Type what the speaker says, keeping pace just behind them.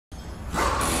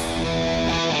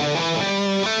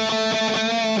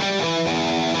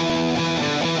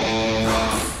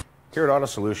Here at Auto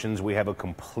Solutions, we have a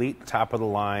complete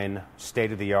top-of-the-line,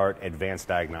 state-of-the-art advanced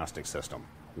diagnostic system.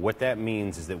 What that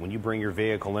means is that when you bring your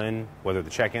vehicle in, whether the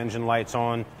check engine light's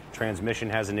on, transmission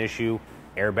has an issue,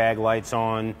 airbag light's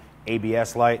on,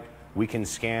 ABS light, we can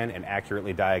scan and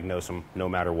accurately diagnose them no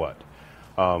matter what.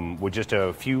 With just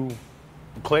a few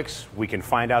clicks, we can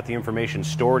find out the information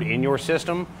stored in your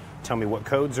system, tell me what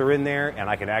codes are in there, and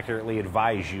I can accurately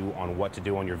advise you on what to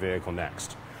do on your vehicle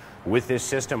next. With this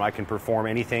system, I can perform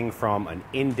anything from an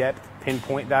in-depth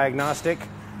pinpoint diagnostic,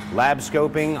 lab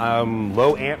scoping,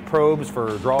 low amp probes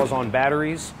for draws on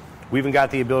batteries. We even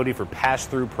got the ability for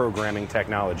pass-through programming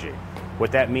technology.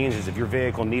 What that means is if your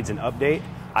vehicle needs an update,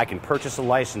 I can purchase a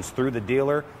license through the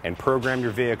dealer and program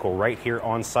your vehicle right here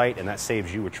on site, and that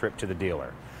saves you a trip to the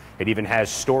dealer. It even has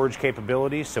storage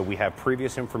capabilities, so we have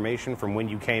previous information from when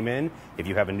you came in. If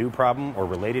you have a new problem or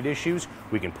related issues,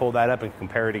 we can pull that up and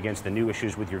compare it against the new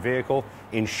issues with your vehicle,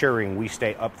 ensuring we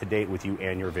stay up to date with you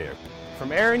and your vehicle.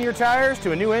 From air in your tires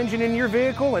to a new engine in your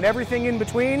vehicle and everything in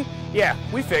between, yeah,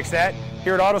 we fix that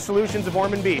here at Auto Solutions of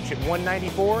Ormond Beach at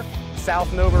 194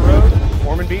 South Nova Road,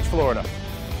 Ormond Beach, Florida.